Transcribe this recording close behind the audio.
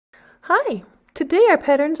Hi, today our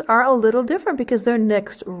patterns are a little different because they're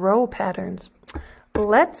next row patterns.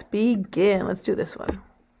 Let's begin. Let's do this one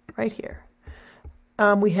right here.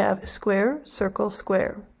 We have square, circle,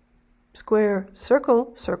 square. Square,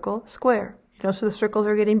 circle, circle, square. You notice the circles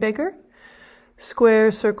are getting bigger?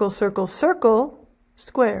 Square, circle, circle, circle,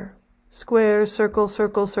 square. Square, circle,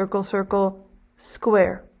 circle, circle, circle,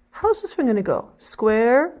 square. How's this one going to go?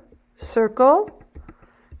 Square, circle,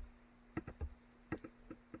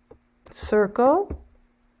 circle,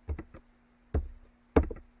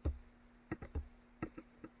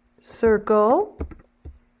 circle,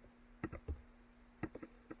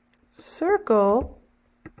 circle.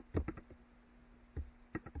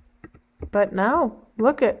 But now,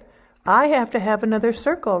 look at, I have to have another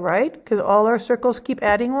circle, right? Because all our circles keep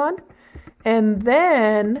adding one. And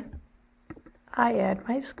then I add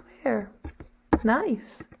my square.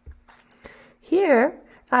 Nice. Here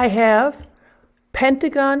I have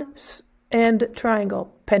pentagon and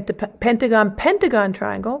triangle. Pentagon, pentagon,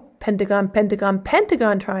 triangle. Pentagon, pentagon,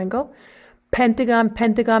 pentagon, triangle. Pentagon,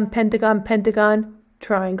 pentagon, pentagon, pentagon,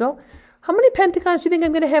 triangle. How many pentagons do you think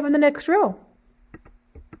I'm going to have in the next row?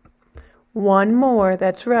 One more,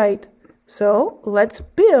 that's right. So let's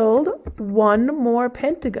build one more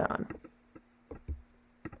pentagon.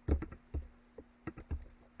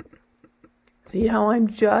 See how I'm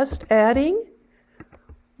just adding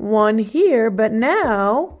one here, but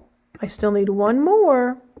now I still need one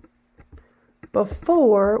more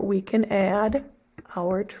before we can add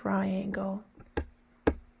our triangle.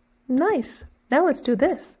 Nice. Now let's do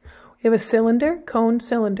this. We have a cylinder, cone,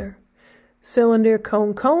 cylinder. Cylinder,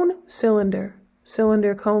 cone, cone, cylinder.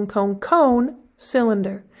 Cylinder, cone, cone, cone,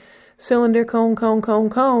 cylinder. Cylinder, cone, cone, cone,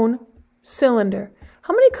 cone, cylinder.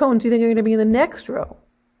 How many cones do you think are going to be in the next row?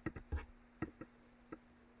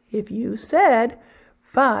 If you said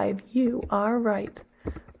 5, you are right.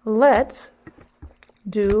 Let's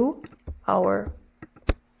do our...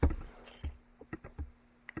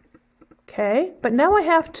 Okay, but now I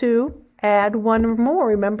have to add one more,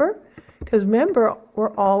 remember? Because remember,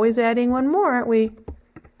 we're always adding one more, aren't we?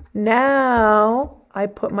 Now I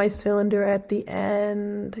put my cylinder at the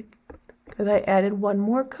end because I added one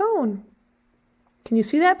more cone. Can you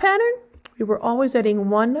see that pattern? We were always adding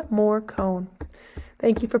one more cone.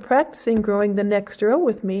 Thank you for practicing growing the next row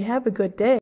with me. Have a good day.